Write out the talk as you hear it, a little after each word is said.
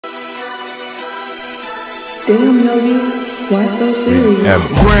Damn, Yogi, why so serious?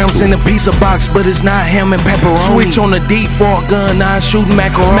 Grams in a pizza box, but it's not ham and pepperoni. Switch on the deep for a gun, now I shoot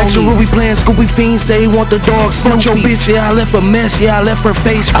macaroni. Make sure we playing Scooby Fiend, say he want the dog Snoopy. Fuck your bitch, yeah, I left a mess, yeah, I left her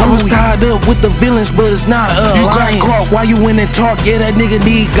face screwy. I was tied up with the villains, but it's not you got caught while you went and talk, yeah, that nigga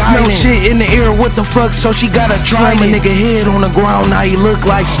need guidance. Smell shit in the air, what the fuck, so she gotta try a nigga head on the ground, now he look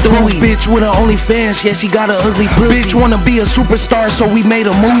like Stewie. Bitch with her OnlyFans, yeah, she got a ugly pussy. Bitch wanna be a superstar, so we made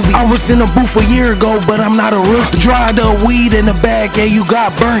a movie. I was in a booth a year ago, but I'm not a rookie. Dried up weed in the bag, yeah, you got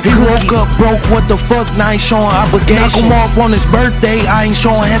burnt. He woke up broke, what the fuck, now he showing obligation. Knock him off on his birthday, I ain't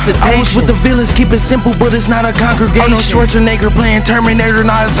showing hesitation. I was with the villains, keep it simple, but it's not a congregation. Arnold Schwarzenegger playing Terminator,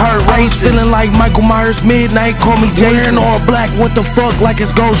 now his heart racing. I was feeling like Michael Myers midnight, call me Jason. Wearing all black, what the fuck, like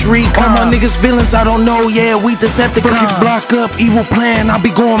it's Ghost Recon. All my niggas villains, I don't know, yeah, we Decepticons. Block up, evil plan, I be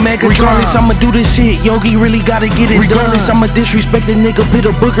going Megatron. Regardless, I'ma do this shit, Yogi really gotta get it regardless, done. I'ma disrespect the nigga, put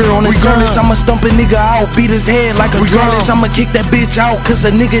a booger on his regardless, I'ma stump a nigga out, beat his head like a regardless, I'ma kick that bitch out, cause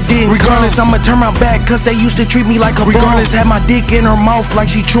a nigga didn't regardless, I'ma turn my back, cause they used to treat me like a regardless, had my dick in her mouth like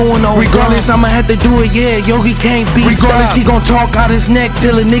she chewing on regardless, I'ma have to do it, yeah, Yogi can't be regardless, he gon' talk out his neck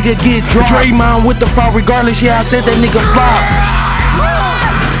till a nigga get dropped. Draymond with the foul, regardless, yeah, I said that nigga flop.